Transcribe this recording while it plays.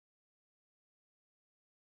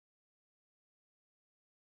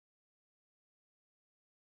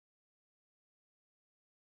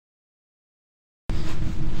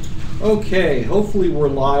Okay, hopefully we're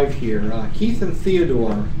live here. Keith and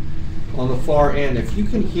Theodore on the far end. If you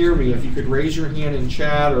can hear me, if you could raise your hand in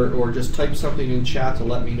chat or just type something in chat to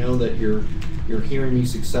let me know that you're hearing me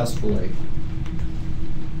successfully.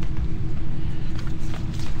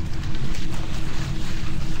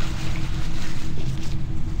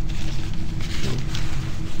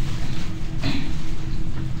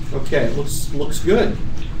 Okay, looks good.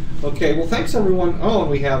 Okay, well, thanks everyone. Oh, and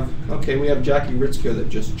we have Jackie Ritzko that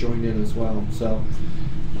just joined in as well. So,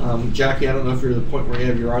 Jackie, I don't know if you're at the point where you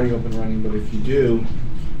have your audio up and running, but if you do,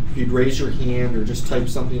 if you'd raise your hand or just type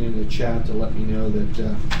something in the chat to let me know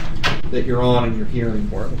that you're on and you're hearing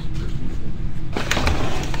for us.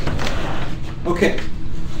 Okay.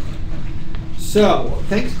 So,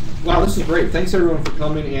 thanks. Wow, this is great. Thanks everyone for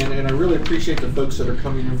coming, and I really appreciate the folks that are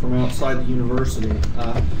coming in from outside the university.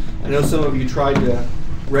 I know some of you tried to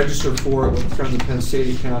register for it with a Friends of Penn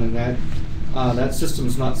State account, and that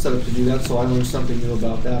system's not set up to do that, so I learned something new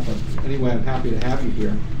about that. But anyway, I'm happy to have you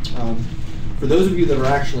here. For those of you that are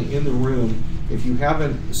actually in the room, if you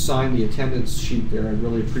haven't signed the attendance sheet there, I'd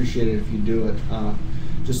really appreciate it if you do it,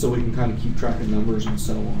 just so we can kind of keep track of numbers and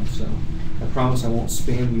so on. So I promise I won't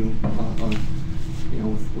spam you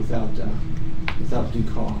without due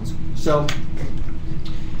cause. So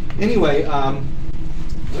anyway,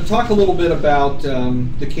 I'll talk a little bit about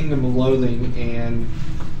the Kingdom of Loathing, and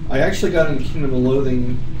I actually got into Kingdom of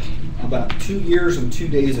Loathing about 2 years and 2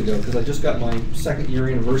 days ago because I just got my 2nd year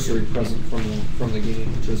anniversary present from the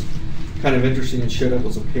game, which is kind of interesting. It showed up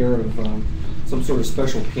as a pair of some sort of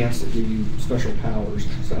special pants that give you special powers,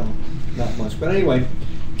 so not much. But anyway,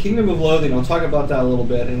 Kingdom of Loathing, I'll talk about that a little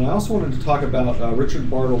bit, and I also wanted to talk about Richard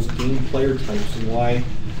Bartle's game player types and why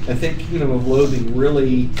I think Kingdom of Loathing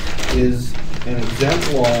really is an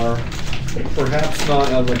exemplar, perhaps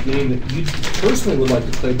not of a game that you personally would like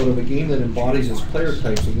to play, but of a game that embodies its player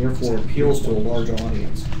types and therefore appeals to a large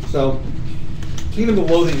audience. So, Kingdom of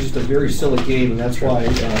Loathing is just a very silly game, and that's why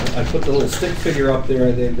I put the little stick figure up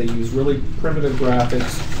there. They use really primitive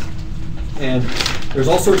graphics, and there's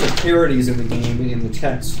all sorts of parodies in the game in the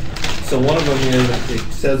text. So one of them is that it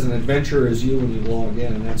says an adventurer is you when you log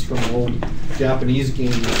in, and that's from an old Japanese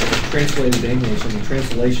game that was translated to English, and the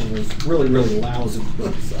translation was really, really lousy.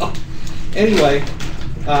 So, anyway,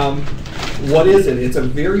 what is it? It's a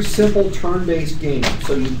very simple turn-based game.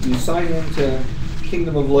 So you sign into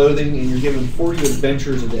Kingdom of Loathing, and you're given 40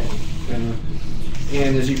 adventures a day.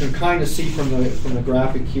 And as you can kind of see from the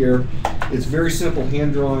graphic here, it's very simple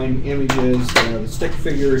hand-drawing images, stick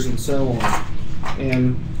figures, and so on.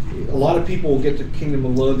 And a lot of people will get to Kingdom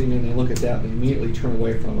of Loathing and they look at that and they immediately turn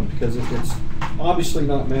away from it because it's obviously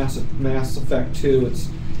not Mass Effect 2.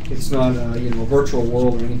 It's not a virtual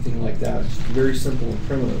world or anything like that. It's very simple and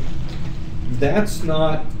primitive. That's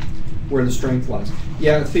not where the strength lies.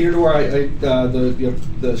 Yeah, Theodore,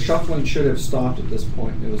 the shuffling should have stopped at this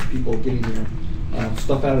point. It was people getting their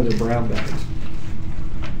stuff out of their brown bags.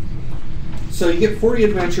 So you get 40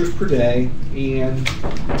 adventures per day, and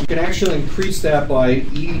you can actually increase that by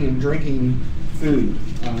eating and drinking food.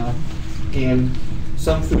 And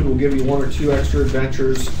some food will give you 1 or 2 extra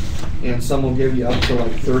adventures, and some will give you up to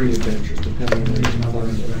like 30 adventures, depending on the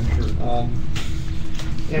adventure.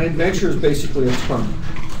 And adventure is basically a turn.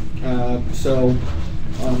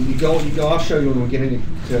 You go. I'll show you when we get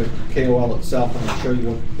into KOL itself, and I'll show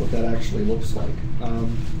you what that actually looks like.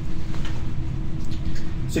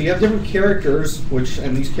 So you have different characters,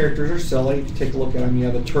 and these characters are silly. If you take a look at them, you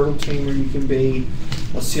have a turtle tamer you can be,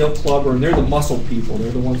 a seal clubber, and they're the muscle people.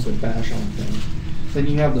 They're the ones that bash on things. Then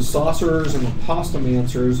you have the sorcerers and the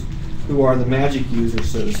pastamancers, who are the magic users,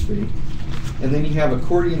 so to speak. And then you have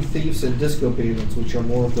accordion thieves and disco bandits, which are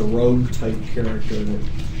more of the rogue type character that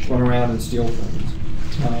run around and steal things.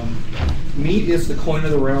 Meat is the coin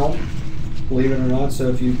of the realm, believe it or not. So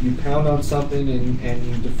if you pound on something and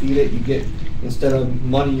you defeat it, you get, instead of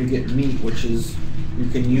money, you get meat, which is you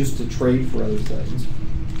can use to trade for other things.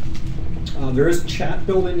 There is chat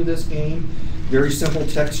built into this game, very simple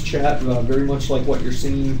text chat, very much like what you're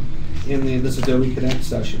seeing in this Adobe Connect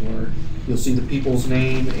session, where you'll see the people's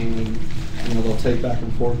name and they'll type back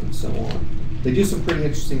and forth and so on. They do some pretty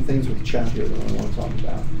interesting things with chat here that I want to talk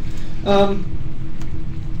about.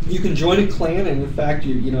 You can join a clan, and in fact,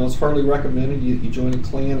 it's hardly recommended you join a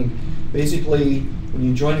clan. And basically, when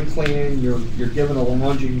you join a clan, you're given a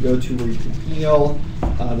lounge you can go to where you can heal.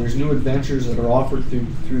 There's new adventures that are offered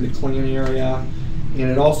through the clan area, and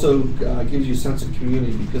it also gives you a sense of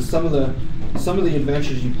community because some of the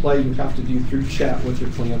adventures you play you have to do through chat with your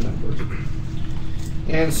clan members.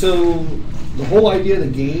 And so the whole idea of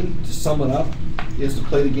the game, to sum it up, is to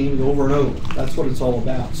play the game over and over. That's what it's all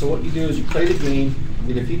about. So what you do is you play the game,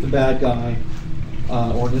 You defeat the bad guy,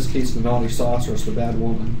 or in this case the naughty sorceress, the bad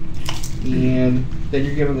woman, and then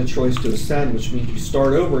you're given the choice to ascend, which means you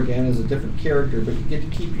start over again as a different character, but you get to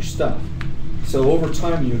keep your stuff. So over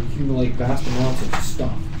time you accumulate vast amounts of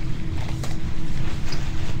stuff.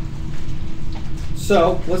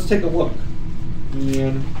 So let's take a look.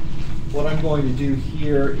 And what I'm going to do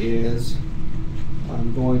here is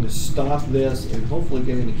I'm going to stop this and hopefully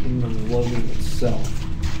get into Kingdom of Loathing itself.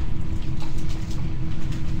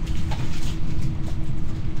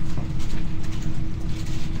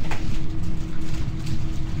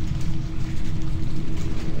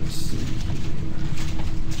 Let's see here.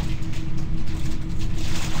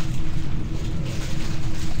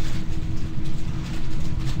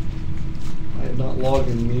 I have not logged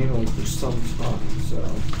in manually for some time, so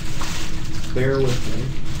bear with me.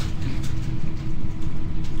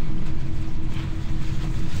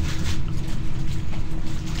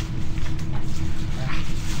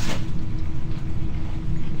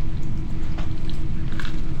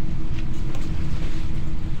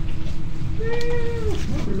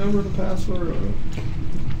 Remember the password?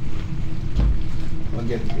 I'll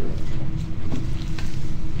get it here.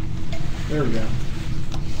 There we go.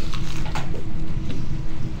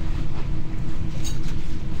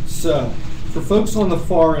 So, for folks on the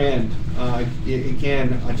far end,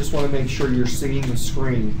 again, I just want to make sure you're seeing the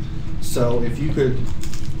screen. So if you could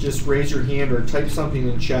just raise your hand or type something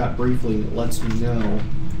in chat briefly that lets me know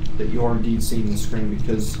that you are indeed seeing the screen,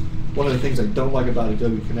 because one of the things I don't like about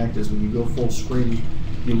Adobe Connect is when you go full screen,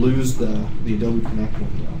 you lose the Adobe Connect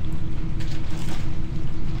window.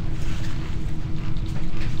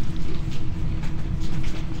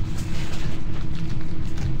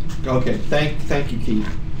 Okay, thank you, Keith.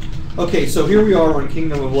 Okay, so here we are on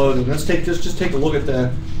Kingdom of Loathing. Let's just take a look at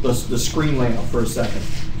the screen layout for a second.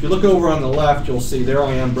 If you look over on the left, you'll see there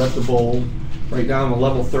I am, Brett the Bold, right down to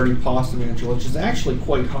level 30 pasta manager, which is actually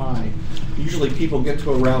quite high. Usually people get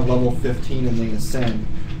to around level 15 and they ascend.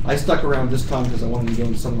 I stuck around this time because I wanted to go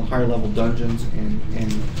into some of the higher level dungeons, and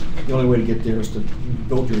the only way to get there is to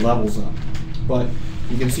build your levels up. But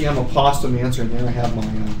you can see I'm a pasta manager, and there I have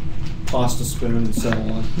my pasta spoon and so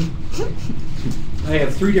on. I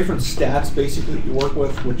have 3 different stats basically that you work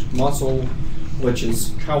with, which muscle, which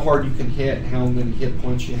is how hard you can hit, how many hit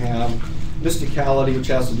points you have, mysticality, which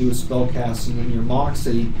has to do with spell casting, and your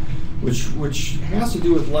moxie, which has to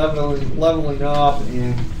do with leveling up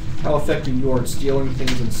and how effective you are at stealing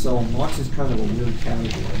things and so on. Moxie is kind of a weird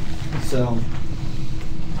category. So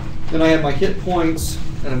then I have my hit points,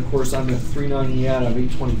 and of course I'm at 390 out of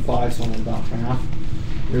 825, so I'm about half.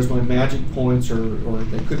 There's my magic points, or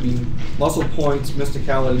they could be muscle points,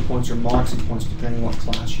 mysticality points, or moxie points, depending on what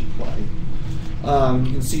class you play.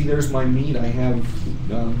 You can see there's my meat. I have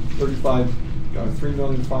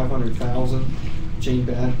 3,500,000 chain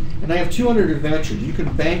bad, and I have 200 adventures. You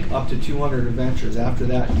can bank up to 200 adventures. After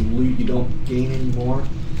that, you don't gain any more.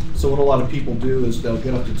 So what a lot of people do is they'll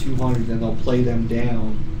get up to 200, then they'll play them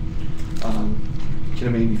down to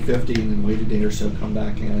maybe 50, and then wait a day or so, come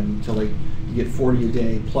back in until you get 40 a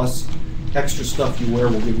day, plus extra stuff you wear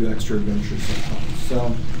will give you extra adventures sometimes.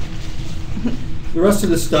 So the rest of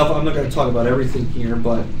this stuff, I'm not going to talk about everything here,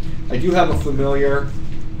 but I do have a familiar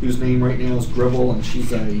whose name right now is Gribble, and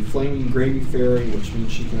she's a flaming gravy fairy, which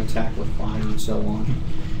means she can attack with fire and so on.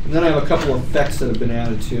 And then I have a couple of effects that have been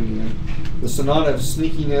added to me. The Sonata of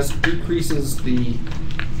Sneakiness decreases the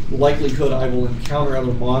likelihood I will encounter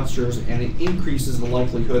other monsters, and it increases the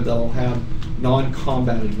likelihood that I'll have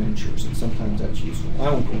non-combat adventures, and sometimes that's useful.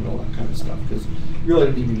 I won't go into all that kind of stuff because you really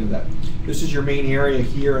don't need to know that. This is your main area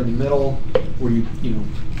here in the middle where you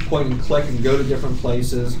point and click and go to different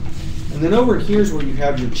places. And then over here is where you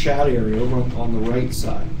have your chat area over on the right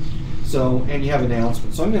side. So, and you have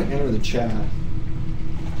announcements. So I'm going to enter the chat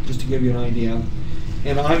just to give you an idea.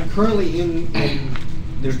 And I'm currently in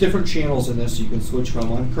there's different channels in this you can switch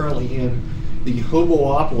from. I'm currently in the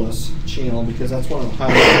Hoboopolis channel because that's one of the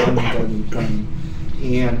highest ones that I've been playing.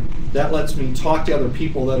 And that lets me talk to other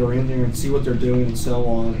people that are in there and see what they're doing and so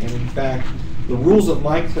on. And in fact, the rules of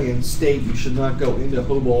my clan state you should not go into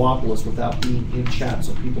Hoboopolis without being in chat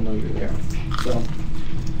so people know you're there.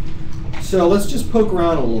 So let's just poke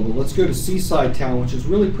around a little bit. Let's go to Seaside Town, which is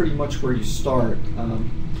really pretty much where you start.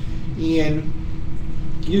 And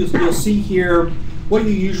you'll see here, what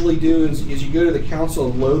you usually do is you go to the Council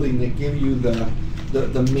of Loathing that give you the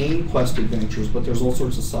main quest adventures, but there's all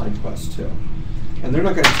sorts of side quests too. And they're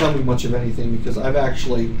not going to tell me much of anything because I've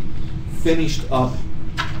actually finished up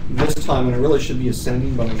this time, and I really should be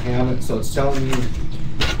ascending, but I haven't, so it's telling me.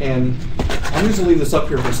 And I'm just going to leave this up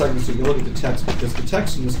here for a second so you can look at the text, because the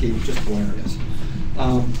text in this game is just hilarious.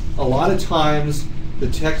 A lot of times The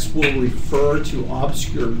text will refer to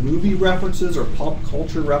obscure movie references or pop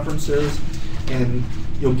culture references, and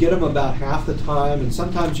you'll get them about half the time, and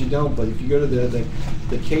sometimes you don't, but if you go to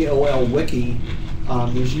the KOL wiki,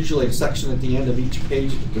 there's usually a section at the end of each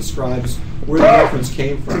page that describes where the reference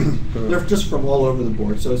came from. They're just from all over the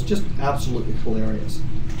board, so it's just absolutely hilarious.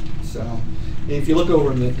 So, and if you look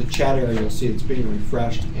over in the chat area, you'll see it's being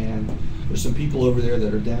refreshed, and there's some people over there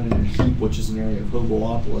that are down in a heap, which is an area of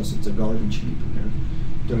Hobopolis. It's a garbage heap, and they're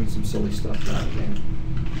doing some silly stuff down there.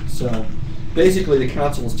 So, basically, the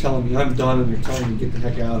council is telling me I'm done, and they're telling me to get the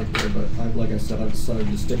heck out of here, but like I said, I've decided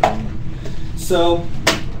to stick on. So,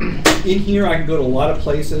 in here, I can go to a lot of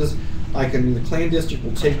places. The clan district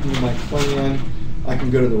will take me to my clan. I can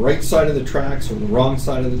go to the right side of the tracks or the wrong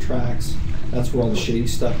side of the tracks. That's where all the shady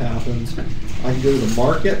stuff happens. I can go to the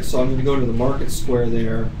market, so I'm going to go to the market square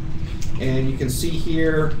there. And you can see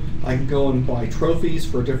here, I can go and buy trophies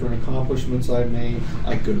for different accomplishments I've made.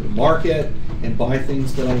 I can go to the market and buy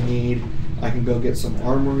things that I need. I can go get some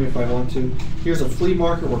armory if I want to. Here's a flea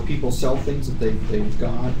market where people sell things that they've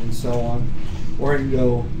got and so on. Or I can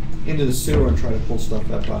go into the sewer and try to pull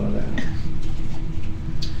stuff up out of that.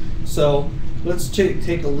 So let's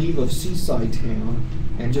take a leave of Seaside Town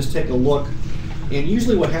and just take a look. And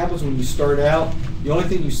usually what happens when you start out, the only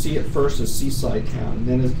thing you see at first is Seaside Town. And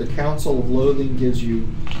then as the Council of Loathing gives you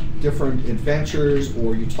different adventures,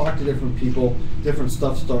 or you talk to different people, different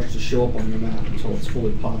stuff starts to show up on your map until it's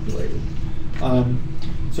fully populated.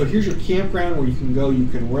 So here's your campground where you can go, you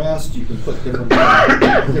can rest, you can put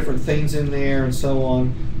different things in there and so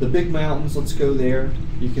on. The big mountains, let's go there.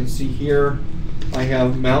 You can see here, I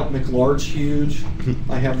have Mount McLarge Huge.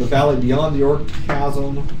 I have the valley beyond the Orc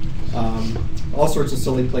Chasm. All sorts of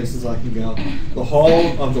silly places I can go. The Hall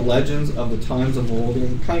of the Legends of the Times of Old.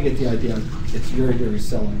 You kind of get the idea. It's very, very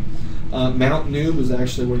silly. Mount Noob is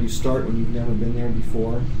actually where you start when you've never been there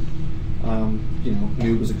before.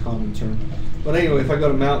 Noob is a common term. But anyway, if I go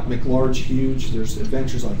to Mount McLarge Huge, there's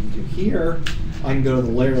adventures I can do here. I can go to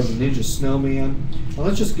the lair of the Ninja Snowman. Now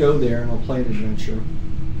let's just go there and I'll play an adventure.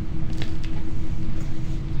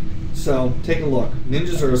 So take a look.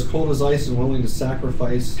 Ninjas are as cold as ice and willing to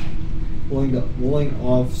sacrifice, willing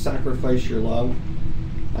to sacrifice your love.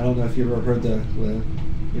 I don't know if you've ever heard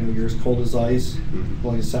you're as cold as ice,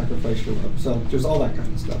 willing to sacrifice your love. So there's all that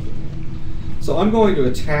kind of stuff in there. So I'm going to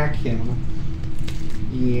attack him.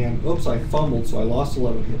 And, oops, I fumbled, so I lost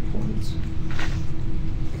 11 hit points.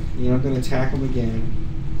 And I'm going to attack him again.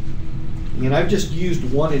 And I've just used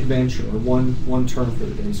one adventure, or one turn for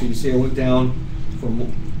the day. So you see I went down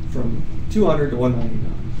from 200 to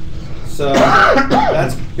 199. So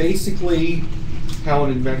that's basically how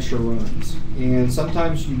an adventure runs. And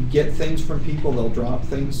sometimes you get things from people, they'll drop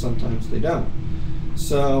things, sometimes they don't.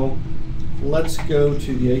 So let's go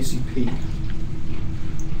to the ACP.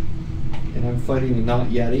 And I'm fighting a Not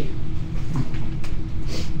Yeti.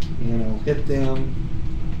 And I'll hit them.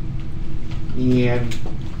 And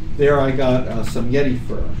there I got some Yeti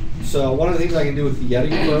fur. So one of the things I can do with the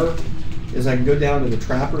Yeti fur is I can go down to the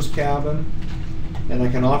trapper's cabin and I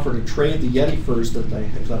can offer to trade the Yeti furs that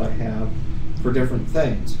I have for different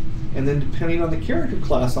things. And then depending on the character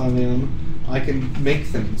class I'm in, I can make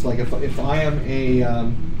things. Like if I am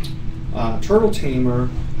a turtle tamer,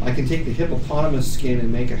 I can take the hippopotamus skin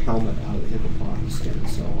and make a helmet out of the hippopotamus skin and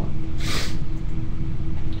so on.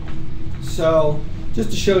 So, just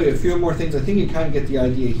to show you a few more things, I think you kind of get the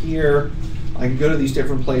idea here. I can go to these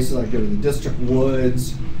different places. I can go to the District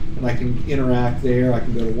Woods, and I can interact there. I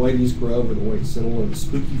can go to Whitey's Grove, or the White Citadel, or the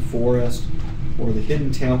Spooky Forest, or the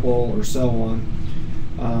Hidden Temple, or so on.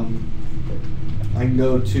 I can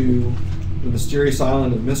go to the Mysterious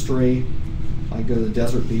Island of Mystery. I can go to the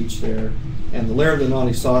Desert Beach there. And the Lair of the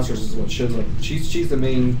Naughty Saucers is what shows up. She's the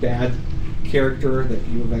main bad character that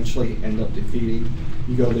you eventually end up defeating.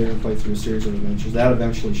 You go there and fight through a series of adventures. That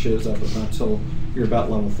eventually shows up, but not until you're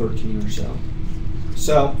about level 13 or so.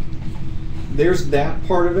 So there's that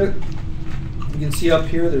part of it. You can see up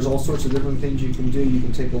here there's all sorts of different things you can do. You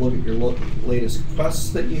can take a look at your latest quests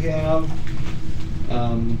that you have.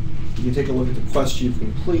 You can take a look at the quests you've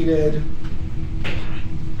completed.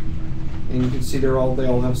 And you can see they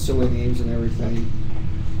all have silly names and everything.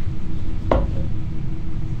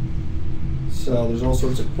 So there's all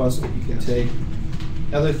sorts of quests that you can take.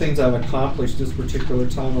 Other things I've accomplished this particular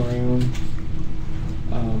time around.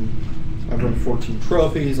 I've run 14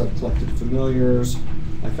 trophies, I've collected familiars,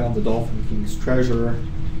 I found the Dolphin King's treasure,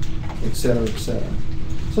 etc., etc.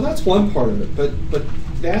 So that's one part of it. But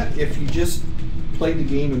that, if you just played the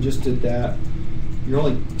game and just did that, you're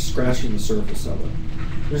only scratching the surface of it.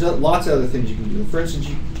 There's lots of other things you can do. For instance,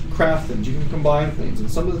 you craft things, you can combine things, and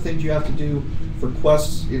some of the things you have to do for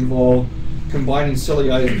quests involve combining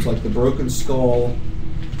silly items like the broken skull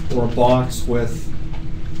or a box with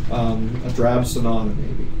a drab sonata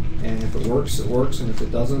maybe. And if it works, it works, and if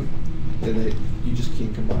it doesn't, then you just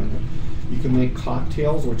can't combine them. You can make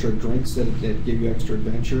cocktails, which are drinks that give you extra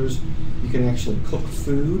adventures. You can actually cook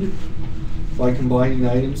food by combining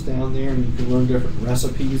items down there, and you can learn different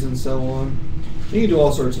recipes and so on. You can do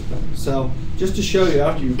all sorts of things. So just to show you,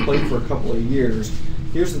 after you've played for a couple of years,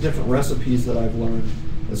 here's the different recipes that I've learned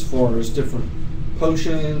as far as different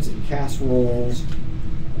potions and casseroles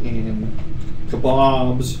and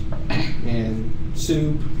kebabs and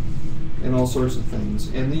soup and all sorts of things.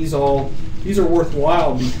 And these are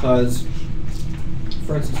worthwhile because,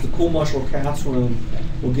 for instance, the Cool Mushroom Cast Room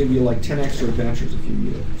will give you like 10 extra adventures if you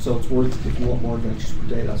use it. So it's worth, if you want more adventures per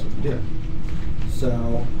day, that's what you do.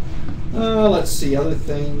 So let's see, other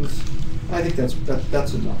things. I think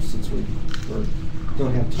that's enough since we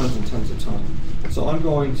don't have tons and tons of time. So I'm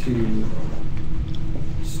going to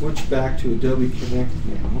switch back to Adobe Connect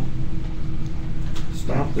now.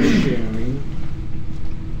 Stop the sharing.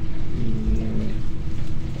 And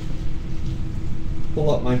pull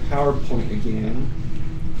up my PowerPoint again.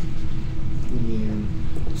 And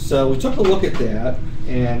so we took a look at that,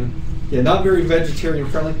 and yeah, not very vegetarian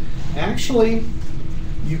friendly. Actually,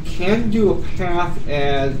 you can do a path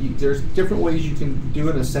there's different ways you can do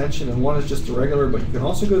an ascension, and one is just a regular, but you can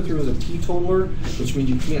also go through as a teetotaler, which means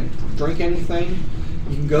you can't drink anything.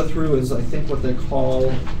 You can go through as, I think, what they call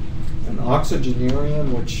an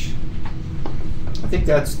oxygenarian, which I think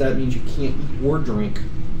that means you can't eat or drink.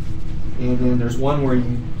 And then there's one where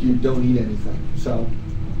you don't eat anything. So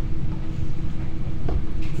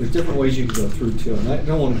there's different ways you can go through too, and I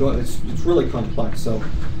don't want to go. It's really complex. So,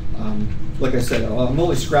 like I said, I'm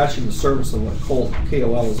only scratching the surface of what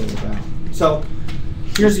KOL is all about. So,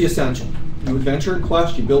 here's the essential: you adventure in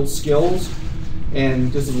quest, you build skills,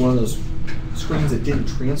 and this is one of those screens that didn't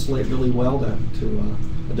translate really well to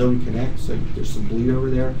Adobe Connect, so there's some bleed over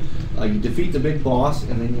there. You defeat the big boss,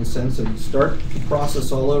 and then you ascend, so you start the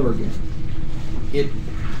process all over again.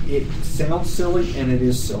 It sounds silly, and it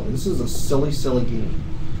is silly. This is a silly, silly game.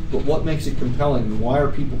 But what makes it compelling, and why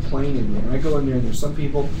are people playing in there? I go in there, and there's some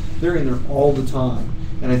people, they're in there all the time.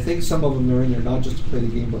 And I think some of them are in there not just to play the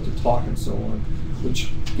game, but to talk and so on, which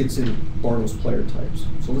gets into Bartle's player types.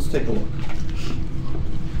 So let's take a look.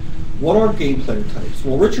 What are game player types?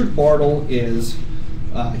 Well, Richard Bartle is,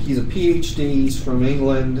 he's a PhD, he's from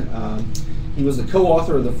England. He was the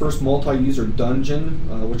co-author of the first multi-user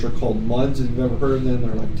dungeon, which are called MUDs, if you've ever heard of them.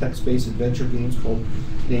 They're like text-based adventure games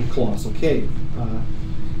named Colossal Cave.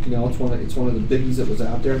 You know, it's one of the biggies that was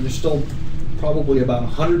out there, and there's still probably about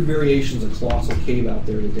 100 variations of Colossal Cave out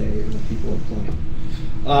there today, and that people are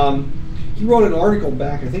playing. He wrote an article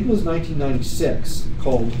back, I think it was 1996,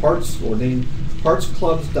 called named Hearts,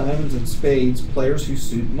 Clubs, Diamonds, and Spades: Players Who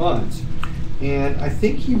Suit MUDs. And I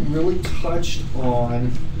think he really touched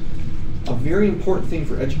on a very important thing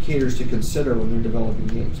for educators to consider when they're developing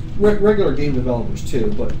games. Regular game developers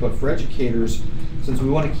too, but for educators, since we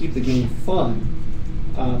want to keep the game fun,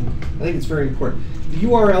 I think it's very important. The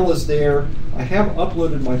URL is there. I have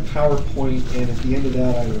uploaded my PowerPoint, and at the end of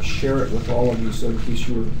that I will share it with all of you, so in case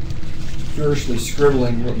you were furiously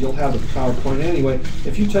scribbling, you'll have the PowerPoint. Anyway,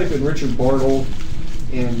 if you type in Richard Bartle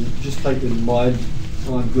and just type in MUD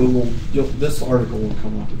on Google, this article will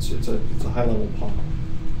come up. It's a high-level pop.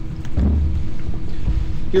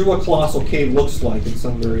 Here's what Colossal Cave looks like in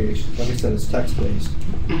some variations. Like I said, it's text-based,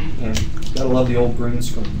 and gotta love the old green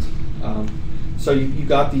screens. So you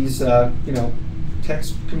got these,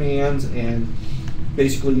 text commands, and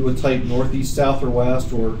basically you would type northeast, south, or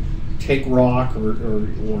west, or take rock, or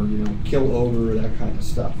kill ogre, or that kind of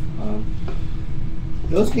stuff.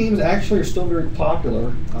 Those games actually are still very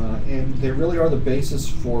popular, and they really are the basis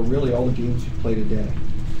for really all the games you play today.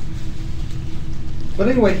 But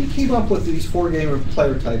anyway, he came up with these 4 game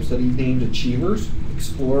player types that he named Achievers,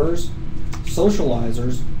 Explorers,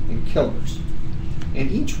 Socializers, and Killers. And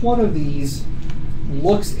each one of these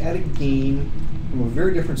looks at a game from a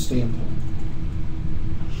very different standpoint.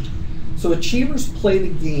 So Achievers play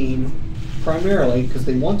the game primarily because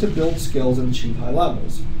they want to build skills and achieve high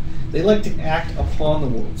levels. They like to act upon the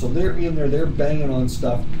world. So they're in there, they're banging on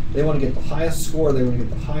stuff. They want to get the highest score, they want to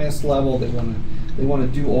get the highest level, they want to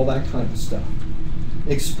do all that kind of stuff.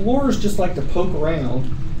 Explorers just like to poke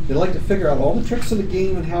around. They like to figure out all the tricks of the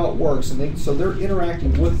game and how it works, and so they're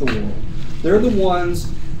interacting with the world. They're the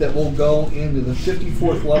ones that will go into the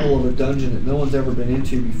 54th level of a dungeon that no one's ever been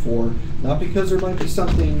into before, not because there might be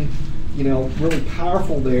something really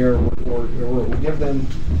powerful there, or give them,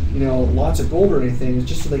 lots of gold or anything. It's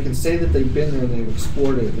just so they can say that they've been there and they've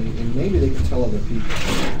explored it, and maybe they can tell other people.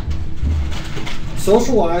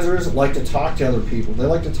 Socializers like to talk to other people. They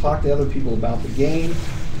like to talk to other people about the game.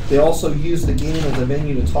 They also use the game as a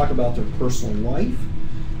venue to talk about their personal life.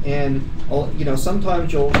 And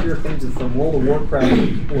sometimes you'll hear things from World of Warcraft where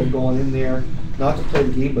people have gone in there not to play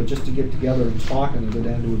the game, but just to get together and talk, and go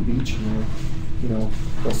down to a beach and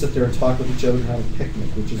they'll sit there and talk with each other and have a picnic,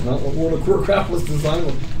 which is not what World of Warcraft was designed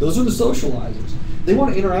with. Those are the socializers. They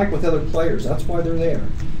want to interact with other players. That's why they're there.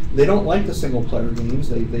 They don't like the single player games.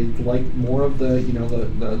 They like more of the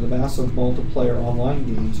the massive multiplayer online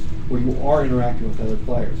games where you are interacting with other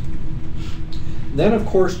players. Then of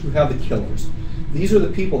course you have the killers. These are the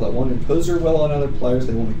people that want to impose their will on other players.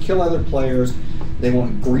 They want to kill other players. They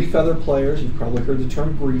want to grief other players. You've probably heard the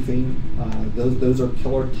term griefing. Those are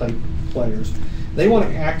killer type players. They want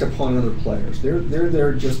to act upon other players. They're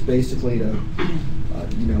there just basically to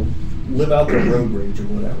live out their road rage or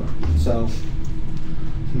whatever. So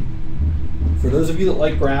for those of you that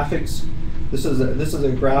like graphics, this is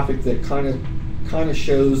a graphic that kind of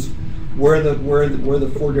shows where the 4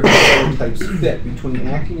 different player types fit between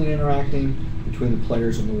acting and interacting, between the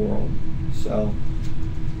players and the world. So,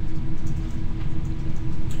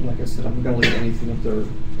 like I said, I'm not going to leave anything up there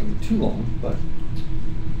too long, but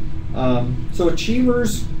so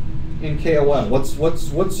achievers in KOL.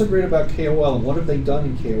 What's so great about KOL, and what have they done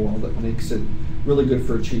in KOL that makes it really good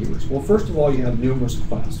for achievers? Well, first of all, you have numerous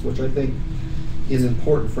quests, which I think is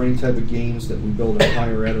important for any type of games that we build in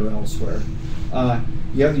higher ed or elsewhere.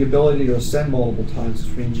 You have the ability to ascend multiple times,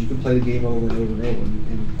 which means you can play the game over and over and over.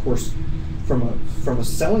 And of course, from a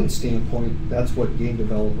selling standpoint, that's what game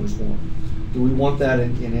developers want. Do we want that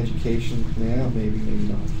in education? Yeah, maybe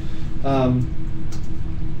not.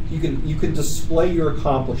 You can display your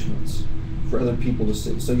accomplishments for other people to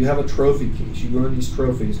see. So you have a trophy case. You earn these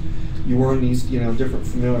trophies. You earn these different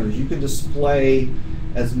familiars. You can display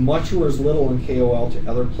as much or as little in KOL to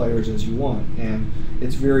other players as you want. And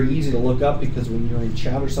it's very easy to look up, because when you're in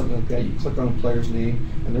chat or something like that, you click on a player's name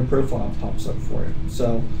and their profile pops up for you.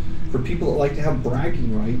 So for people that like to have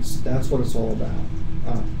bragging rights, that's what it's all about.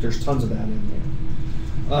 There's tons of that in there.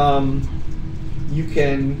 You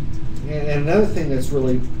can, and another thing that's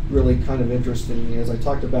really kind of interesting is I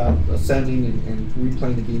talked about ascending and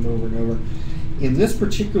replaying the game over and over. In this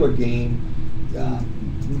particular game,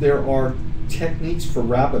 there are techniques for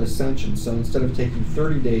rapid ascension. So instead of taking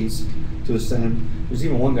 30 days to ascend, there's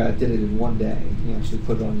even one guy that did it in 1 day. He actually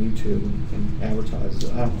put it on YouTube and advertised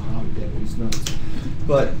it. I don't know how he did it. He's nuts.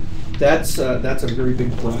 But that's a very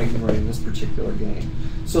big bragging right in this particular game.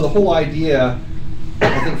 So the whole idea,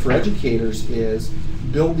 I think, for educators is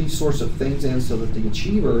build these sorts of things in so that the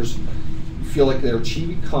achievers feel like they're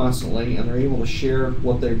achieving constantly and they're able to share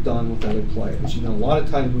what they've done with other players. A lot of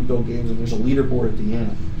times we build games and there's a leaderboard at the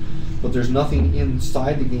end, but there's nothing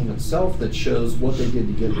inside the game itself that shows what they did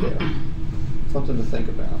to get there. Something to think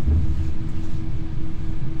about.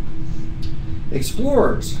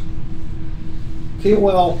 Explorers.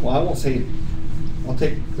 KOL, well, I won't say, I'll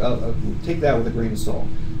take that with a grain of salt.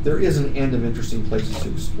 There is an end of interesting places to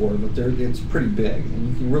explore, but it's pretty big, and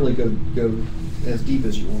you can really go as deep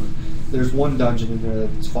as you want. There's one dungeon in there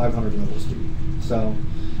that's 500 levels deep. So,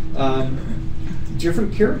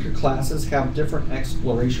 different character classes have different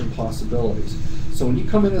exploration possibilities. So when you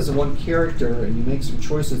come in as one character and you make some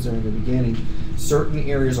choices there in the beginning, certain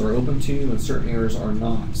areas are open to you and certain areas are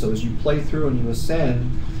not. So as you play through and you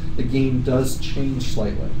ascend, the game does change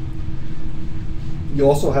slightly. You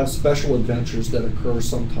also have special adventures that occur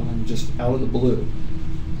sometime just out of the blue.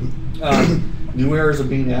 New areas are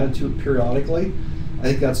being added to it periodically. I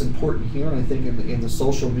think that's important here, and I think in the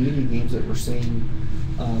social media games that we're seeing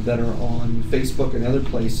that are on Facebook and other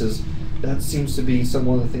places, that seems to be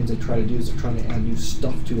one of the things they try to do, is they're trying to add new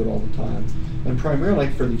stuff to it all the time, and primarily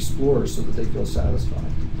for the explorers so that they feel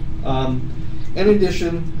satisfied. In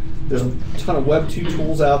addition, there's a ton of Web 2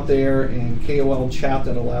 tools out there and KOL chat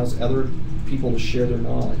that allows other people to share their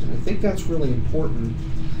knowledge, and I think that's really important.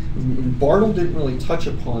 Bartle didn't really touch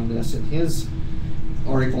upon this in his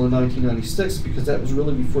article in 1996, because that was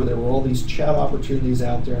really before there were all these chat opportunities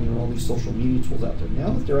out there and there were all these social media tools out there. Now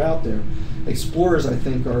that they're out there, explorers, I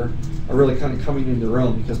think, are really kind of coming into their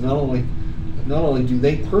own, because not only do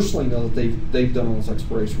they personally know that they've done all this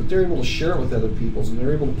exploration, but they're able to share it with other people, and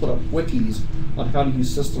they're able to put up wikis on how to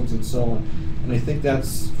use systems and so on. And I think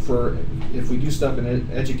that's if we do stuff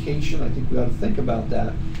in education, I think we ought to think about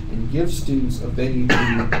that and give students a venue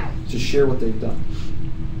to share what they've done.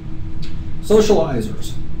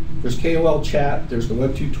 Socializers. There's KOL chat. There's the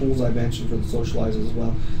Web 2 tools I mentioned for the socializers as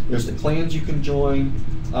well. There's the clans you can join.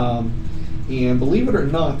 And believe it or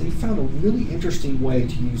not, they found a really interesting way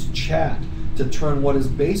to use chat to turn what is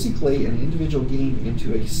basically an individual game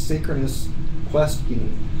into a synchronous quest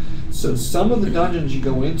game. So some of the dungeons you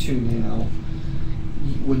go into now,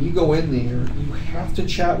 when you go in there, you have to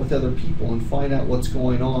chat with other people and find out what's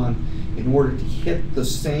going on in order to hit the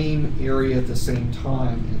same area at the same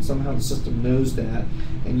time, and somehow the system knows that,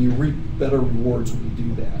 and you reap better rewards when you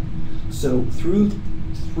do that. So through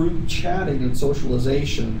chatting and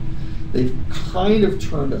socialization, they've kind of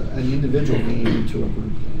turned an individual game into a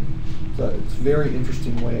group game. So it's a very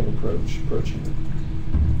interesting way of approaching it.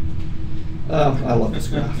 I love this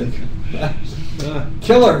graphic.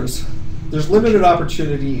 Killers. There's limited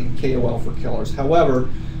opportunity in KOL for killers. However,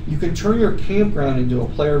 you can turn your campground into a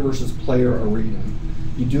player versus player arena.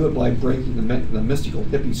 You do it by breaking the mystical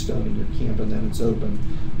hippie stone in your camp, and then it's open.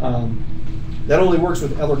 That only works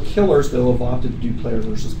with other killers that have opted to do player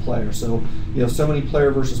versus player. So you have so many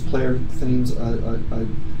player versus player things a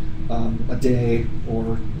day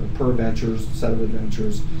or per adventures, set of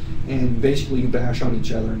adventures, and basically you bash on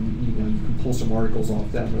each other, and you can pull some articles off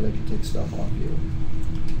them, or they can take stuff off you.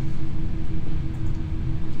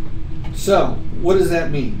 So what does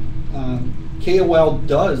that mean? KOL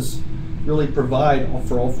does really provide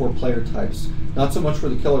for all 4 player types. Not so much for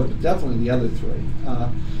the killers, but definitely the other 3.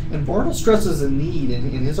 And Bartle stresses a need,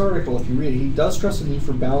 in his article, if you read it, he does stress a need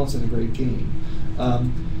for balance in a great game.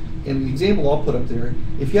 And the example I'll put up there,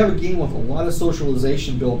 if you have a game with a lot of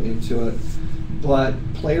socialization built into it, but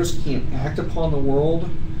players can't act upon the world,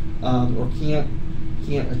 or can't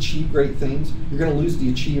achieve great things, you're going to lose the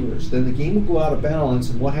achievers. Then the game will go out of balance,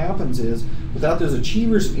 and what happens is, without those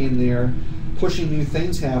achievers in there, pushing new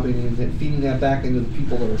things happening and then feeding that back into the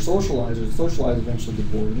people that are socializers, the socializers eventually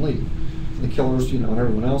get bored and leave. And the killers, and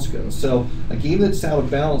everyone else goes. So a game that's out of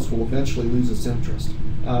balance will eventually lose its interest.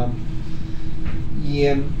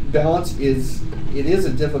 And balance is a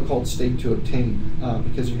difficult state to obtain,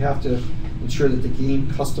 because you have to ensure that the game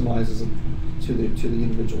customizes it to the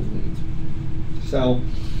individual's needs. So,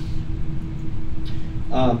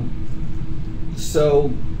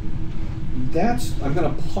 I'm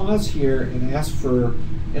going to pause here and ask for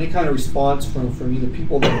any kind of response from either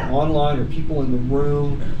people that are online or people in the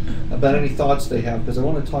room about any thoughts they have, because I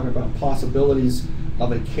want to talk about possibilities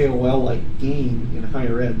of a KOL-like game in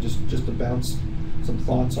higher ed, just to bounce some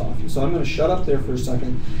thoughts off you. So I'm going to shut up there for a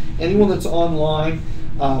second. Anyone that's online,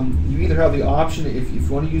 you either have the option, if you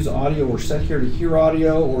want to use audio, we're set here to hear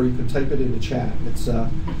audio, or you can type it in the chat. It's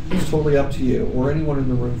totally up to you, or anyone in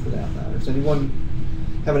the room for that matter. Does anyone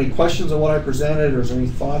have any questions on what I presented, or is there any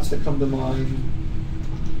thoughts that come to mind?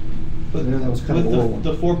 But that was kind of a with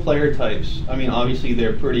the 4 player types, I mean, obviously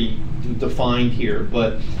they're pretty defined here,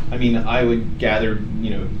 but I mean, I would gather,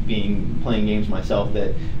 playing games myself,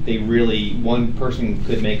 that they really, one person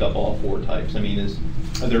could make up all 4 types. I mean,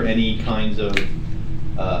 are there any kinds of,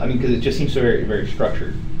 because it just seems so very, very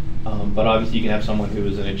structured. But obviously you can have someone who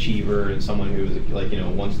is an achiever and someone who is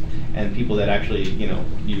and people that actually,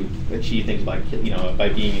 you achieve things by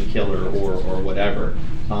being a killer or whatever.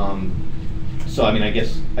 So I mean, I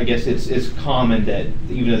guess it's common that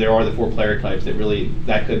even though there are the 4 player types, that really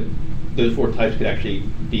those 4 types could actually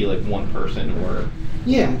be like one person or.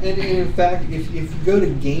 Yeah, and in fact, if you go to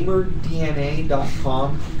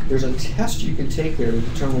gamerdna.com, there's a test you can take there to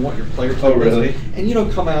determine what your player type is. And you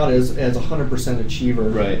don't come out as 100% achiever.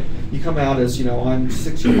 Right. You come out as, I'm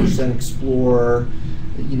 60% explorer,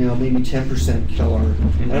 maybe 10% killer.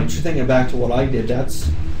 Mm-hmm. And I'm just thinking back to what I did. That's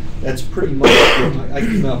pretty much, I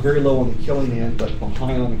came out very low on the killing end, but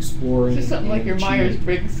high on exploring. Just something like your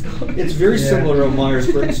Myers-Briggs score. It's very similar to a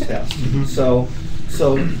Myers-Briggs test. So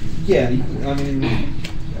yeah, I mean,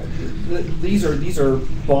 these are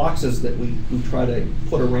boxes that we try to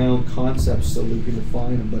put around concepts so we can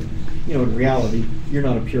define them. But in reality, you're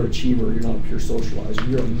not a pure achiever. You're not a pure socializer.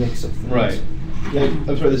 You're a mix of things. Right. Yeah.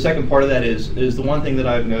 I'm sorry. The second part of that is the one thing that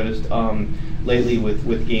I've noticed lately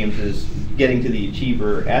with games is getting to the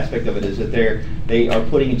achiever aspect of it, is that they are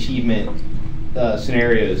putting achievement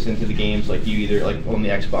scenarios into the games. Like you either, like on the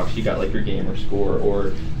Xbox, you got like your gamer score,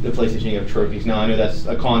 or the PlayStation, you have trophies. Now I know that's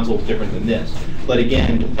a console is different than this, but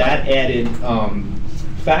again, that added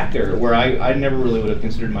factor where I never really would have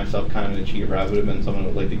considered myself kind of an achiever. I would have been someone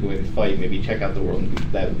who would like to go in and fight, maybe check out the world, and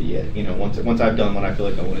that would be it. Once I've done what I feel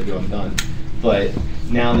like I want to do, I'm done. But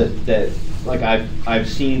now that like I've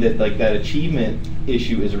seen that like that achievement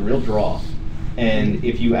issue is a real draw. And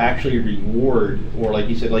if you actually reward, or like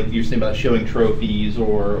you said, like you're saying about showing trophies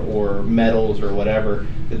or medals or whatever,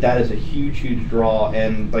 that is a huge draw.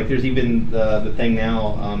 And like there's even the thing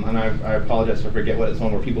now, and I apologize, I forget what it's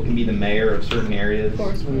on, where people can be the mayor of certain areas.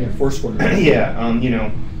 Foursquare. Yeah, you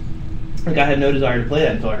know, like I had no desire to play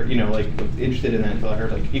that until I heard, you know, like interested in that until I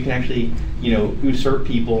heard like you can actually, you know, usurp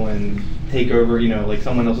people and take over, you know, like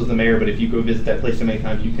someone else is the mayor, but if you go visit that place so many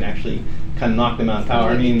times, you can actually kind of knock them out of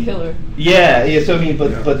power. Like I mean, killer. Yeah. So I mean,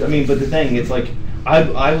 but the thing, it's like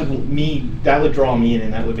that would draw me in,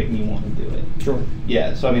 and that would make me want to do it. Sure.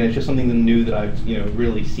 Yeah. So I mean, it's just something new that I've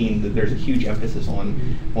really seen that there's a huge emphasis on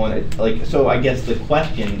it. Like, so I guess the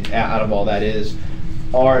question out of all that is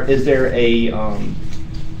there a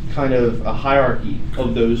kind of a hierarchy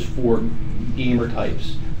of those four gamer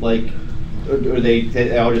types? Like, are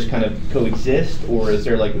they all just kind of coexist, or is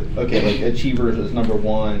there like, okay, like achievers is number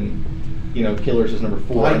one, you know, killers is number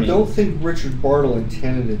four? I don't think Richard Bartle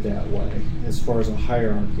intended it that way as far as a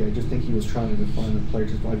hierarchy. I just think he was trying to define the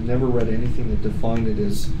players. I've never read anything that defined it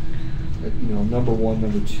as, you know, number one,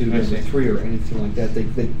 number two, number three, or anything like that.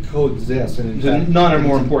 They coexist, and in fact, none are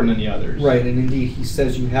more important than the others. Right, and indeed, he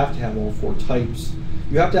says you have to have all four types.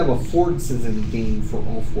 You have to have affordances in the game for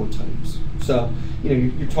all four types. So, you know,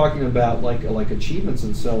 you're talking about like achievements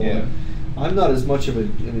and so Yeah. on. I'm not as much of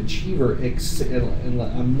an achiever, and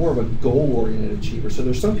I'm more of a goal-oriented achiever. So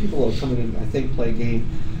there's some people that will come in and I think play a game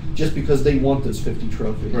just because they want those 50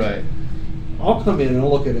 trophies. Right. I'll come in and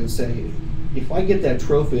I'll look at it and say, if I get that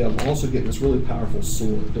trophy, I'm also getting this really powerful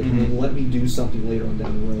sword that will let me do something later on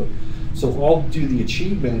down the road. So I'll do the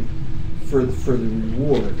achievement for the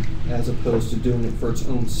reward as opposed to doing it for its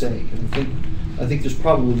own sake. And I think there's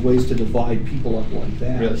probably ways to divide people up like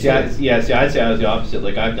that. Really? See, I'd say I was the opposite.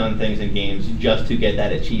 Like, I've done things in games just to get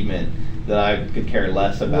that achievement that I could care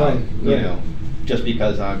less about, you know, just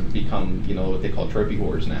because I've become, you know, what they call trophy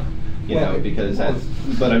whores now. You know, because that's,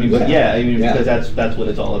 but I mean, because that's what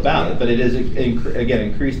it's all about. Yeah. But it is, again,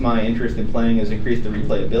 increased my interest in playing, has increased the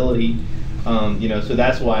replayability. You know, so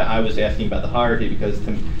that's why I was asking about the hierarchy, because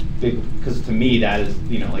to me that is,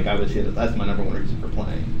 you know, like I would say that's my number one reason for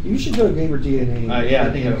playing. You should go to Gamer DNA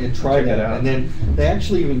and try that out. And then they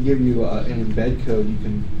actually even give you an embed code. You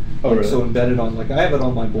can so embed it on, like I have it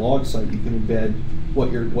on my blog site. You can embed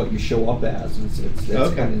what you show up as, and it's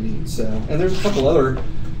kind of neat. So, and there's a couple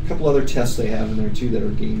other tests they have in there too that are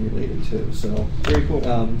game related too. So very cool.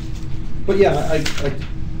 But yeah,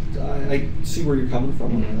 I see where you're coming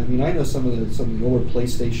from. I mean, I know some of the older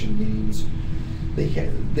PlayStation games.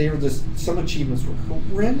 Some achievements were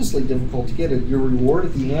horrendously difficult to get. Your reward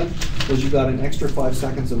at the end was you got an extra 5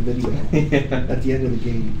 seconds of video at the end of the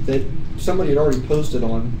game that somebody had already posted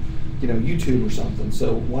on, you know, YouTube or something.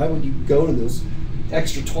 So why would you go to this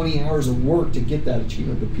extra 20 hours of work to get that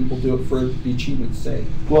achievement? But people do it for the achievement's sake.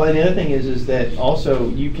 Well, and the other thing is that also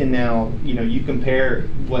you can now, you know, you compare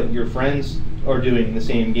what your friends are doing in the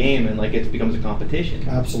same game, and like it becomes a competition.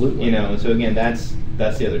 Absolutely. You know, and so again, that's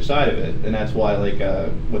the other side of it, and that's why, like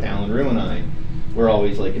with Alan Rue and I, we're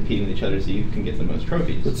always like competing with each other to see who can get the most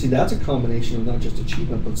trophies. But see, that's a combination of not just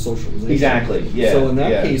achievement but socialization. Exactly. Yeah. So in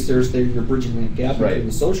that case, you're bridging that gap between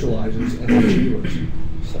the socializers and the achievers.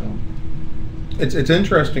 So it's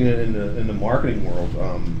interesting in the marketing world.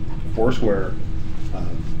 Foursquare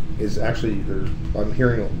is actually I'm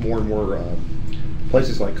hearing more and more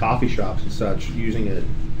places like coffee shops and such using it,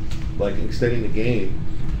 like extending the game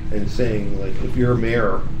and saying, like, if you're a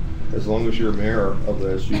mayor, as long as you're a mayor of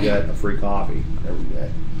this, you get a free coffee every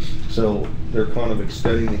day. So they're kind of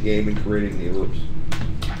extending the game and creating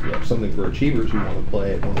something for achievers who want to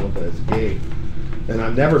play it, want to look at it as a game. And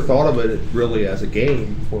I've never thought of it really as a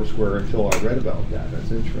game, Foursquare, until I read about that.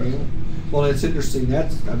 That's interesting. Yeah. Well, it's interesting. That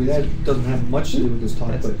doesn't have much to do with this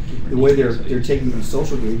talk, but the way they're taking these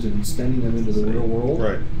social games and extending them into the real world,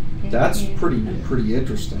 right? That's pretty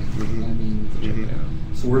interesting. Mm-hmm. I mean,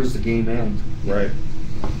 so where does the game end? Right.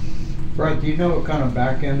 Brett, do you know what kind of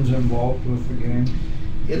backend's involved with the game?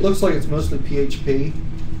 It looks like it's mostly PHP,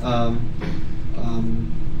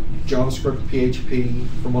 JavaScript, PHP.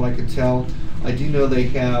 From what I could tell, I do know they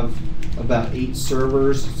have about 8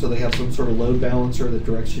 servers, so they have some sort of load balancer that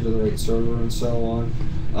directs you to the right server and so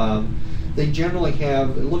on. They generally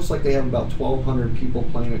have, it looks like they have about 1,200 people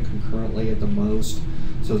playing it concurrently at the most,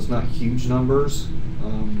 so it's not huge numbers.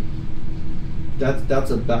 That's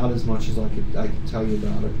about as much as I could tell you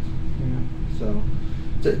about it. Yeah. So,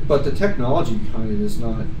 but the technology behind it is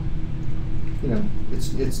not, you know,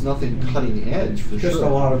 it's nothing cutting edge for sure. Just a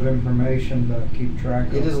lot of information to keep track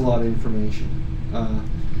of. It is a lot of information,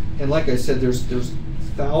 and like I said, there's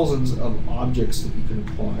thousands of objects that you can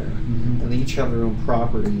acquire, and they each have their own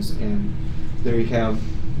properties. And There you have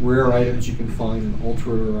rare items you can find and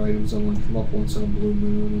ultra rare items that only come up once in a blue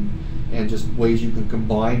moon, and just ways you can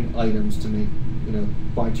combine items to make,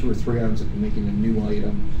 buy 2 or 3 items and making a new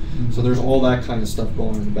item. So there's all that kind of stuff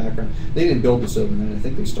going on in the background. They didn't build this overnight. I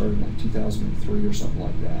think they started in like 2003 or something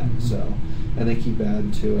like that. So, and they keep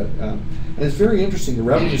adding to it. And it's very interesting, the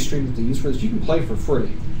revenue stream that they use for this. You can play for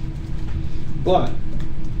free, but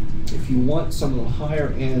if you want some of the higher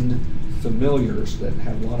end familiars that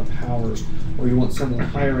have a lot of powers, or you want some of the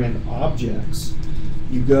higher end objects,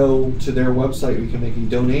 you go to their website. You can make a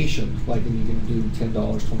donation, and you can do $10,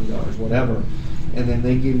 $20, whatever, and then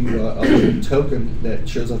they give you a little token that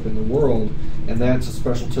shows up in the world, and that's a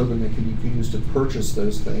special token that you can use to purchase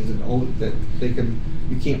those things, and only that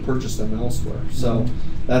you can't purchase them elsewhere. So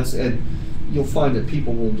that's, and you'll find that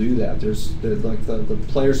people will do that. There's the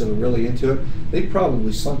players that are really into it. They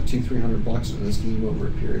probably sunk $200-300 into this game over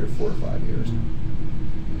a period of 4 or 5 years.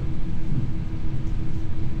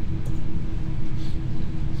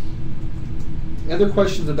 Other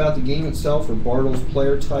questions about the game itself, or Bartle's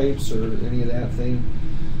player types, or any of that thing?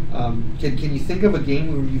 Can you think of a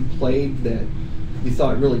game where you played that you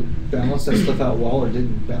thought really balanced that stuff out well, or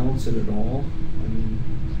didn't balance it at all? I mean,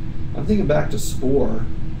 I'm thinking back to Spore,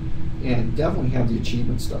 and definitely have the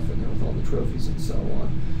achievement stuff in there with all the trophies and so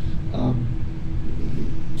on.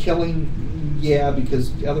 Killing, yeah,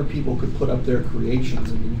 because other people could put up their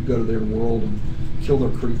creations, and then you go to their world and kill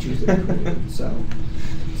their creatures they created.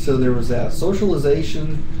 So there was that.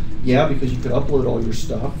 Socialization, yeah, because you could upload all your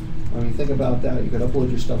stuff. I mean, think about that. You could upload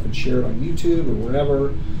your stuff and share it on YouTube or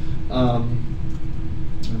wherever. I'm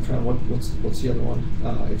trying, what's the other one?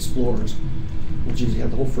 Explorers, which is you have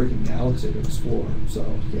the whole freaking galaxy to explore. So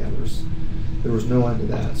yeah, there was no end to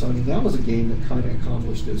that. So I mean, that was a game that kind of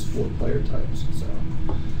accomplished its 4 player types. So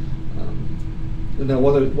now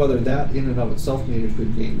whether that in and of itself made a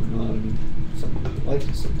good game or not, I mean, some people liked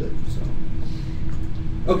it, some didn't. So.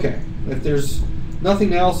 Okay, if there's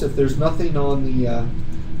nothing else, if there's nothing on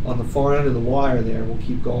the far end of the wire there, we'll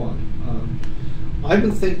keep going. I've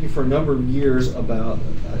been thinking for a number of years about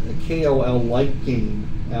a KOL-like game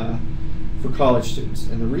for college students,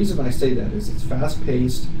 and the reason I say that is it's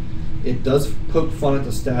fast-paced, it does poke fun at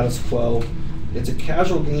the status quo, it's a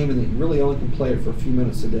casual game, and you really only can play it for a few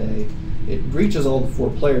minutes a day. It reaches all the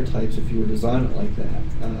 4 player types if you were to design it like that.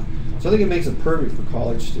 So I think it makes it perfect for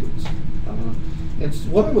college students. And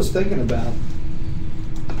what I was thinking about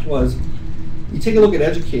was, you take a look at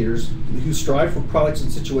educators who strive for products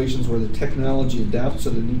and situations where the technology adapts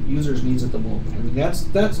to the user's needs at the moment. I mean, that's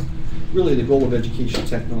really the goal of education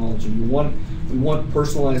technology. We want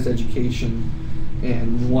personalized education,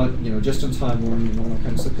 and we want just-in-time learning and all that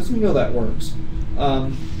kind of stuff, because we know that works.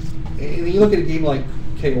 And you look at a game like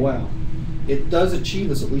KOL, it does achieve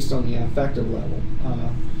this, at least on the affective level.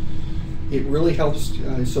 It really helps.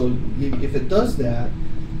 So if it does that,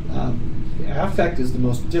 affect is the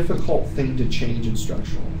most difficult thing to change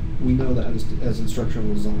instructionally. We know that as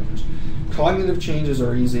instructional designers. Cognitive changes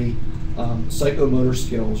are easy. Psychomotor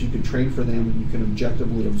skills, you can train for them and you can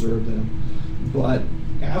objectively observe them. But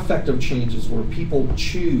affective changes, where people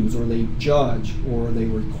choose or they judge or they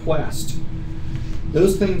request,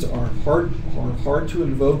 those things are hard to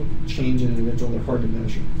invoke change in an individual. They're hard to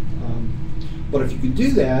measure. But if you can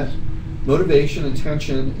do that, motivation,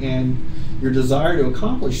 intention, and your desire to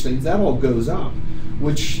accomplish things, that all goes up.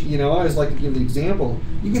 Which, I always like to give the example,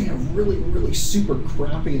 you can have really, really super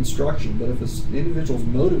crappy instruction, but if an individual's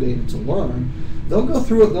motivated to learn, they'll go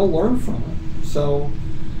through it and they'll learn from it. So,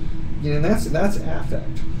 that's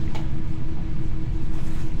affect.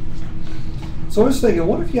 So I was thinking,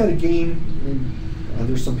 what if you had a game, and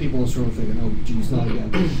there's some people in this room thinking, oh geez, not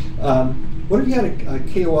again. What if you had a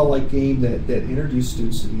KOL-like game that introduced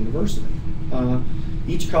students to the university?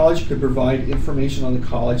 Each college could provide information on the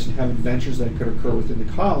college and have adventures that could occur within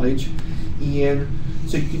the college. And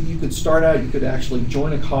so you could start out, you could actually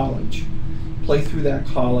join a college, play through that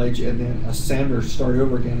college, and then ascend or start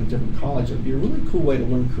over again in a different college. It would be a really cool way to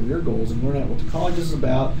learn career goals and learn out what the college is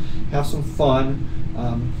about, have some fun.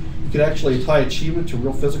 You could actually tie achievement to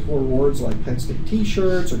real physical rewards like Penn State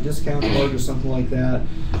t-shirts or discount cards or something like that.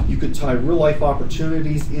 You could tie real life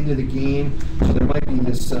opportunities into the game. So there might be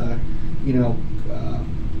this,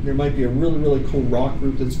 there might be a really, really cool rock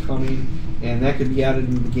group that's coming, and that could be added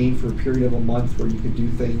into the game for a period of a month where you could do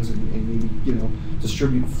things and maybe,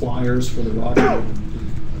 distribute flyers for the rock group.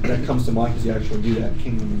 And that comes to mind because you actually do that in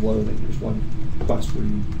Kingdom of Loathing. There's one quest where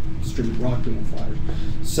you distribute rock band flyers.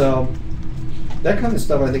 So that kind of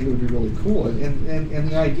stuff I think would be really cool. And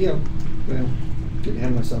the idea, getting ahead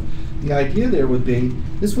of myself, the idea there would be,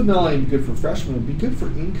 this would not only be good for freshmen, it would be good for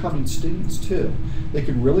incoming students too. They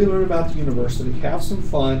could really learn about the university, have some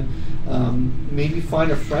fun, maybe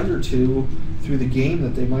find a friend or two through the game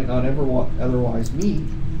that they might not ever otherwise meet.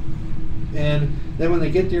 And then when they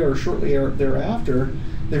get there or shortly thereafter,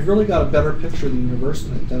 they've really got a better picture of the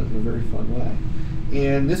university and they've done it in a very fun way.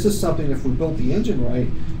 And this is something, if we built the engine right,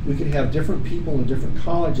 we could have different people in different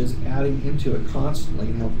colleges adding into it constantly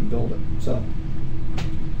and helping build it. So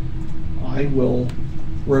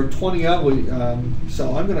we're at 20 out,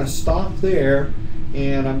 so I'm going to stop there,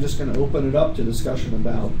 and I'm just going to open it up to discussion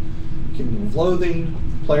about Kingdom of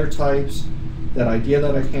Loathing, player types, that idea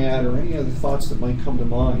that I had, or any other thoughts that might come to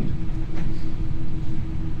mind.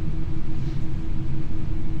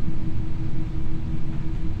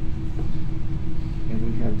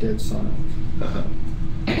 And we have dead silence.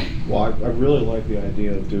 Well, I really like the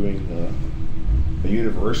idea of doing a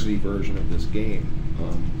university version of this game.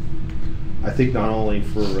 I think not only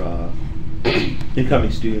for incoming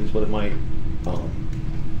students, but it might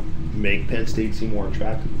make Penn State seem more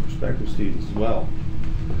attractive to prospective students as well.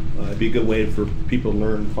 It'd be a good way for people to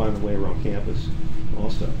learn and find their way around campus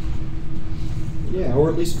also. Yeah, or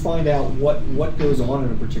at least find out what goes on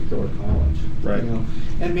in a particular college. Right. You know?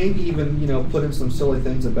 And maybe even, you know, put in some silly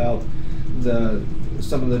things about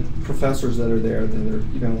some of the professors that are there. That are,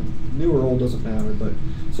 you know, new or old doesn't matter, but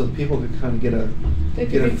so that people could kind of get a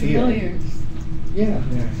feel. Familiars. Yeah.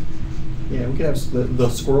 Yeah, we could have the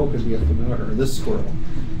squirrel could be a familiar, or this squirrel,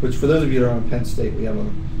 which for those of you that are on Penn State, we have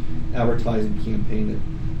a advertising campaign that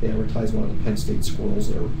they advertise one of the Penn State squirrels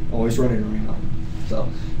that are always running around. So,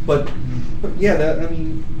 but yeah, I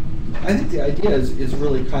mean, I think the idea is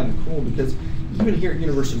really kind of cool, because even here at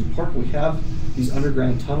University Park we have these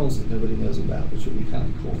underground tunnels that nobody knows about, which would be kind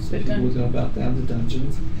of cool. So people would know about them, the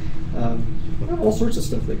dungeons. We have all sorts of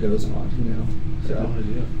stuff that goes on, you know. So,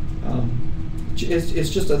 it's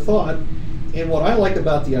just a thought. And what I like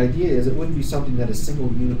about the idea is it wouldn't be something that a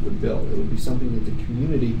single unit would build. It would be something that the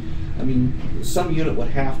community, I mean, some unit would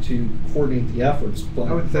have to coordinate the efforts, but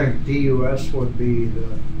I would think DUS would be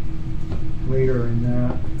the leader in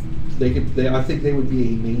that. I think they would be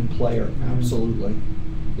a main player, absolutely.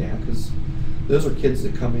 Yeah, because those are kids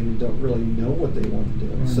that come in and don't really know what they want to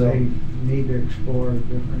do. And so they need to explore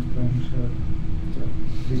different things. So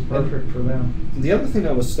it'd be perfect for them. The other thing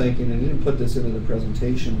I was thinking, and I didn't put this into the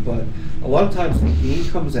presentation, but a lot of times the game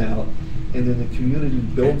comes out and then the community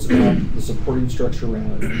builds up the supporting structure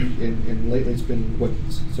around it. And lately it's been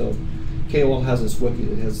wikis. So KOL has this wiki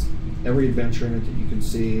that has every adventure in it that you can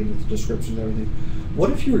see and with the description and everything.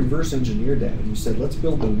 What if you reverse engineered that and you said, let's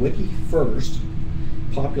build the wiki first,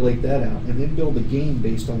 populate that out, and then build a game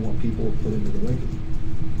based on what people have put into the wiki?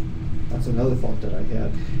 That's another thought that I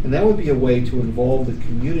had. And that would be a way to involve the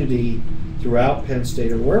community throughout Penn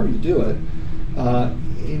State or wherever you do it,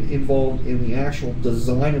 involved in the actual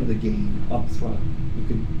design of the game up front. You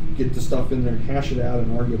could get the stuff in there and hash it out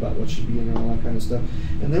and argue about what should be in there and all that kind of stuff.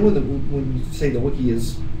 And then when you say the wiki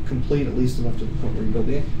is complete, at least enough to the point where you build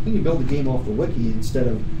it, then you build the game off the wiki instead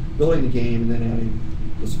of building the game and then adding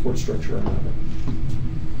the support structure around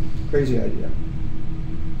it. Crazy idea.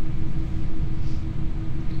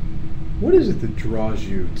 What is it that draws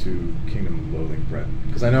you to Kingdom of Loathing, Brett?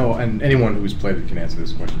 Because I know, and anyone who's played it can answer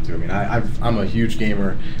this question too. I mean, I'm a huge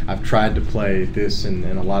gamer. I've tried to play this and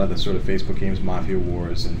a lot of the sort of Facebook games, Mafia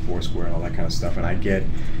Wars and Foursquare and all that kind of stuff, and I get,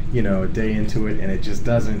 you know, a day into it and it just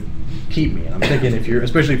doesn't keep me. And I'm thinking,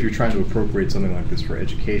 especially if you're trying to appropriate something like this for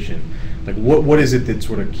education, like what is it that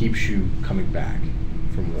sort of keeps you coming back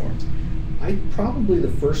for more? Probably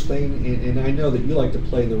the first thing, and I know that you like to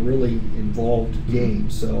play the really involved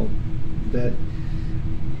games, so that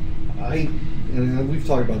and we've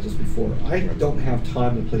talked about this before, I don't have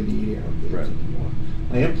time to play the 8-hour games anymore.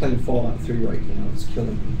 I am playing Fallout 3 right now. It's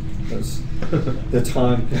killing me because the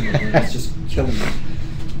time it's just killing me.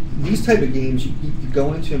 These type of games, you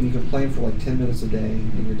go into them, you can play them for like 10 minutes a day,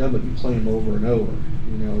 and you're done, but you play them over and over,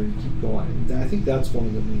 you know, you keep going. And I think that's one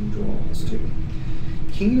of the main draws to me.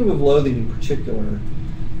 Kingdom of Loathing in particular,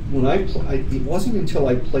 when it wasn't until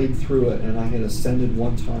I played through it and I had ascended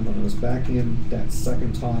one time when I was back in that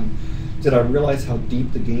second time did I realize how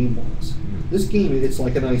deep the game was. This game, it's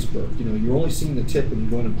like an iceberg. You know, you're only seeing the tip when you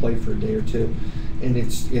go in and play for a day or two, and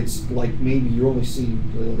it's like maybe you're only seeing,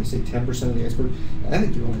 they say 10% of the iceberg. I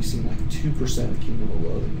think you're only seeing like 2% of Kingdom of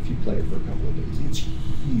Loathing if you play it for a couple of days. It's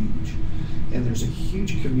huge, and there's a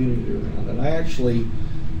huge community around it. I actually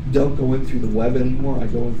don't go in through the web anymore. I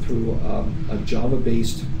go in through a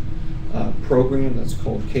Java-based program that's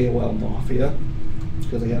called KOL Mafia,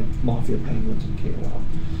 because they have Mafia Penguins in KOL.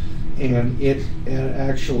 And it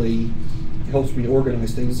actually helps me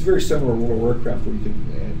organize things. It's very similar to World of Warcraft, where you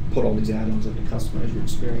can put all these add-ons in to customize your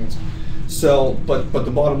experience. So, but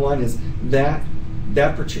the bottom line is that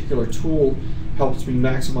particular tool helps me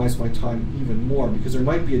maximize my time even more, because there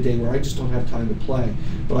might be a day where I just don't have time to play,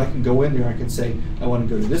 but I can go in there, I can say, I want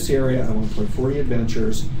to go to this area, I want to play 40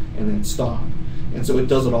 adventures, and then stop. And so it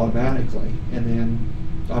does it automatically, and then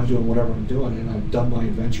I'm doing whatever I'm doing, and I've done my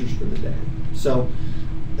adventures for the day. So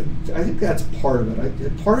I think that's part of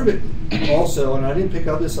it. Part of it also, and I didn't pick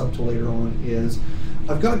this up till later on, is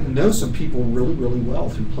I've gotten to know some people really, really well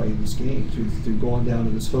through playing this game, through going down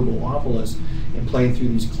to this Hogolopolis and playing through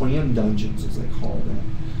these clan dungeons, as they call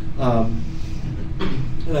them.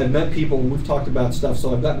 And I've met people, and we've talked about stuff,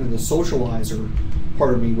 so I've gotten into the socializer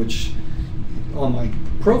part of me, which on my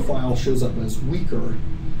profile shows up as weaker,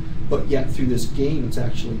 but yet through this game it's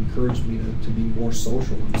actually encouraged me to be more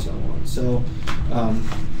social and so on. So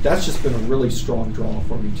that's just been a really strong draw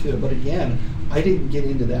for me too. But again, I didn't get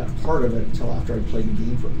into that part of it until after I played the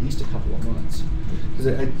game for at least a couple of months, because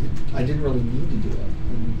I didn't really need to do it,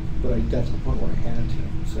 but I got to the point where I had to.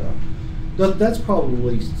 So that's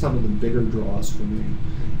probably some of the bigger draws for me.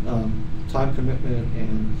 Time commitment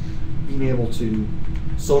and being able to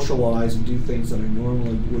socialize and do things that I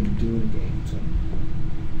normally wouldn't do in a game. So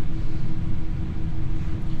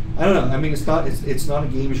I don't know. I mean, it's not a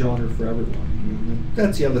game genre for everyone. You know,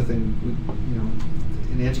 that's the other thing.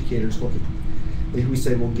 And educators look at. We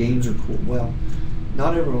say, well, games are cool. Well,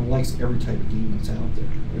 not everyone likes every type of game that's out there.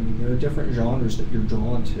 I mean, there are different genres that you're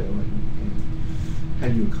drawn to, and how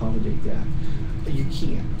do you accommodate that? You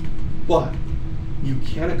can't, but you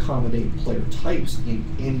can accommodate player types in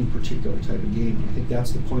any particular type of game. I think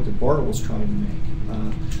that's the point that Bartle was trying to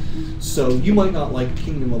make. So you might not like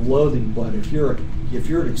Kingdom of Loathing, but if you're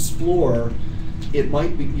an explorer, you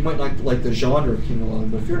might not like the genre of Kingdom of Loathing,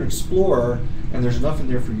 but if you're an explorer and there's nothing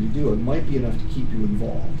there for you to do, it might be enough to keep you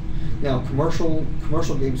involved. Now, commercial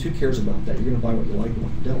games, who cares about that? You're going to buy what you like and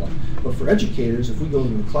what you don't like. But for educators, if we go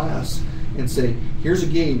into a class and say, here's a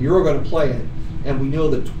game, you're going to play it, and we know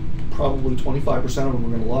that probably 25% of them are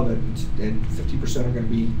going to love it, and 50% are going to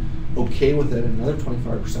be okay with it, and another 25%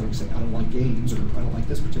 are going to say, I don't like games, or I don't like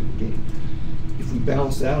this particular game. If we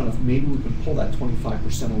balance that out enough, maybe we can pull that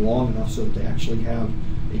 25% along enough so that they actually have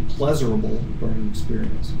a pleasurable learning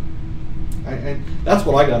experience. And that's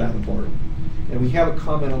what I got out of Bartle. And we have a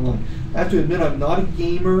comment online. I have to admit, I'm not a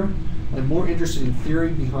gamer. I'm more interested in theory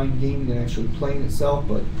behind gaming than actually playing itself,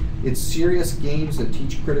 but it's serious games that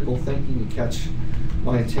teach critical thinking to catch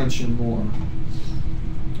my attention more.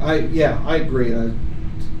 I agree.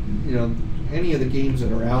 Any of the games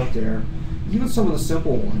that are out there, even some of the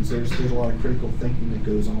simple ones, there's a lot of critical thinking that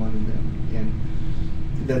goes on in them,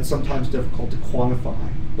 and that's sometimes difficult to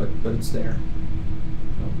quantify, but it's there.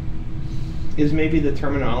 Is maybe the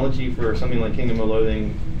terminology for something like Kingdom of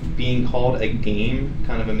Loathing being called a game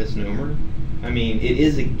kind of a misnomer? I mean, it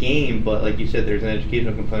is a game, but like you said, there's an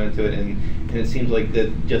educational component to it, and it seems like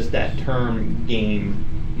that just that term game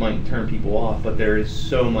might turn people off, but there is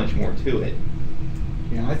so much more to it.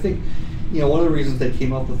 Yeah, I think one of the reasons they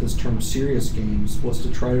came up with this term serious games was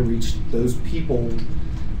to try to reach those people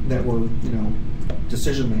that were,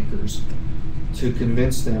 decision makers, to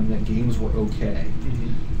convince them that games were okay.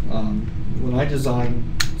 Mm-hmm. When I designed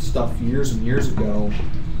stuff years and years ago,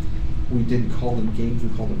 we didn't call them games, we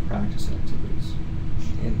called them practice activities.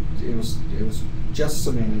 And it was just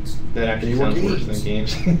semantics. That actually sounds worse than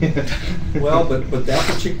games. Well, but that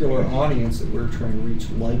particular audience that we're trying to reach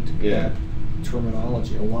liked that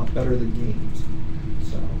terminology a lot better than games.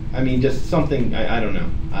 So I mean, just something, I don't know.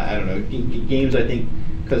 I don't know. Games, I think,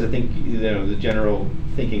 because I think, the general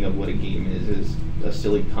thinking of what a game is a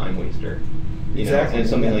silly time waster. Exactly. And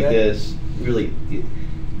something like this, really,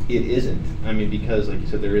 it isn't. I mean, because, like you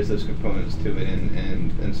said, there is those components to it,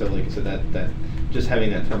 and so, like you said, that just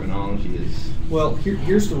having that terminology is... Well,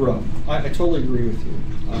 here's the rub. I totally agree with you.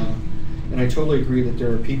 And I totally agree that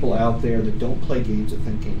there are people out there that don't play games that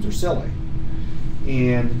think games are silly.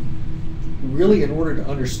 And really, in order to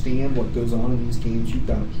understand what goes on in these games, you've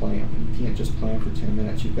got to play them. You can't just play them for 10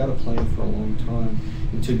 minutes. You've got to play them for a long time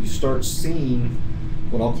until you start seeing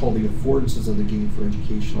what I'll call the affordances of the game for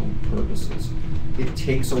educational purposes. It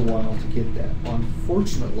takes a while to get that.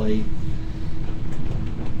 Unfortunately,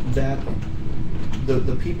 that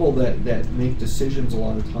the people that make decisions a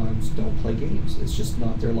lot of times don't play games. It's just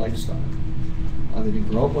not their lifestyle. They didn't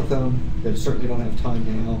grow up with them. They certainly don't have time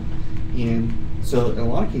now. And so in a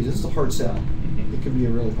lot of cases, it's a hard sell. It can be a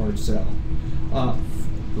really hard sell.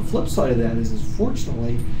 The flip side of that is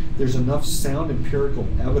fortunately, there's enough sound empirical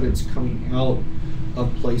evidence coming out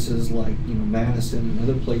of places like Madison and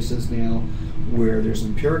other places now where there's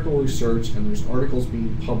empirical research and there's articles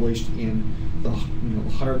being published in the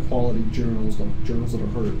higher quality journals, the journals that are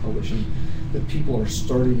harder to publish, and that people are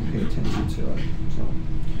starting to pay attention to it. So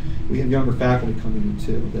we have younger faculty coming in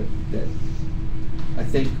too that I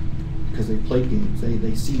think because they play games,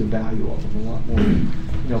 they see the value of them a lot more.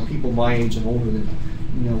 People my age and older that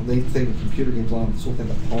they think of computer games a lot, so they think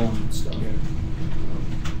of Pong and stuff. Yeah.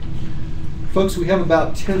 Folks, we have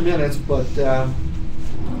about 10 minutes, but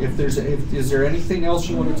is there anything else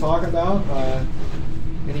you want to talk about?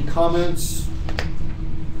 Any comments?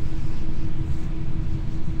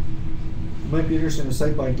 It might be interesting to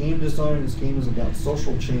say by game design, this game is about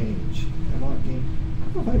social change. I don't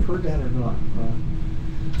know if I've heard that or not.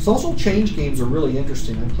 Social change games are really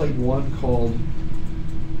interesting. I played one called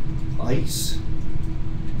ICE.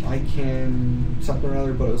 Something or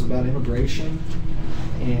other, but it was about immigration,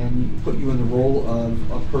 and put you in the role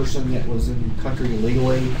of a person that was in the country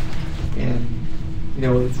illegally, and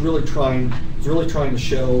it's really trying to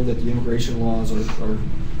show that the immigration laws are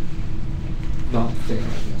not fair,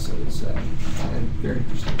 I guess I would say, and very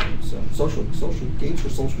interesting. So social games for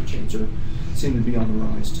social change seem to be on the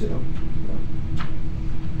rise too.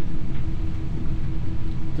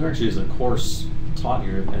 There actually is a course taught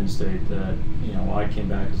here at Penn State that, when I came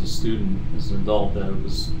back as a student, as an adult, that it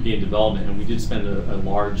was game development, and we did spend a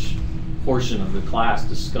large portion of the class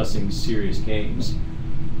discussing serious games.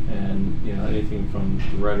 And, anything from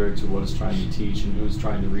the rhetoric to what it's trying to teach and who it's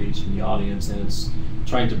trying to reach in the audience, and it's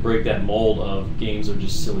trying to break that mold of games are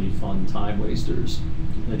just silly, fun time wasters,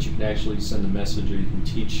 that you can actually send a message or you can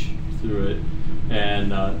teach through it.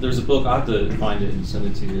 And there's a book, I'll have to find it and send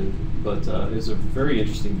it to you, but it's a very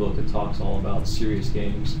interesting book that talks all about serious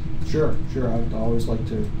games. Sure. I'd always like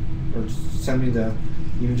to, or send me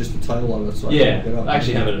even just the title of it. So I can look it up. I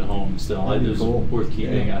actually have it at home still. It was cool. Worth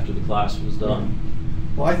keeping after the class was done.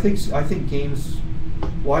 Well, I think games.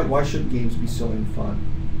 Why should games be silly and fun?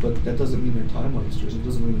 But that doesn't mean they're time wasters. It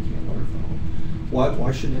doesn't mean you can't learn from them.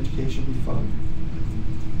 Why shouldn't education be fun?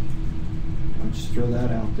 I'll just throw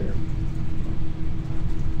that out there.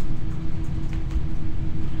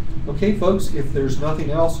 Okay, folks, if there's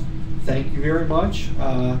nothing else, thank you very much.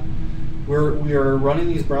 We are running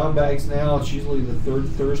these brown bags now. It's usually the third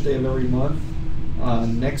Thursday of every month.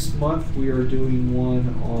 Next month we are doing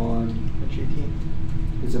one on March 18th.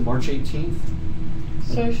 Is it March 18th?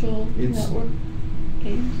 Social network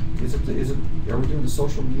games. Is it? Are we doing the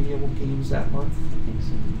social media games that month? I think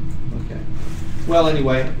so. Okay. Well,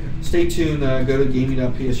 anyway, stay tuned. Go to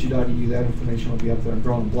gaming.psu.edu. That information will be up there. I'm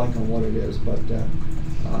drawing a blank on what it is, but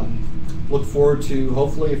look forward to,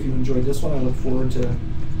 hopefully, if you enjoyed this one, I look forward to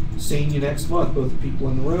seeing you next month, both the people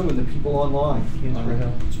in the room and the people online.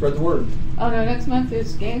 Spread the word. Oh no, next month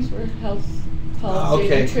is Games for Health, Policy,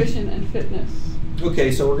 Okay. Nutrition, and Fitness.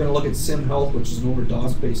 Okay, so we're going to look at Sim Health, which is an older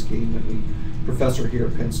DOS-based game that the professor here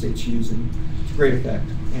at Penn State's using to great effect,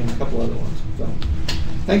 and a couple other ones. So,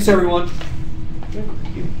 thanks everyone.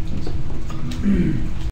 Thank you.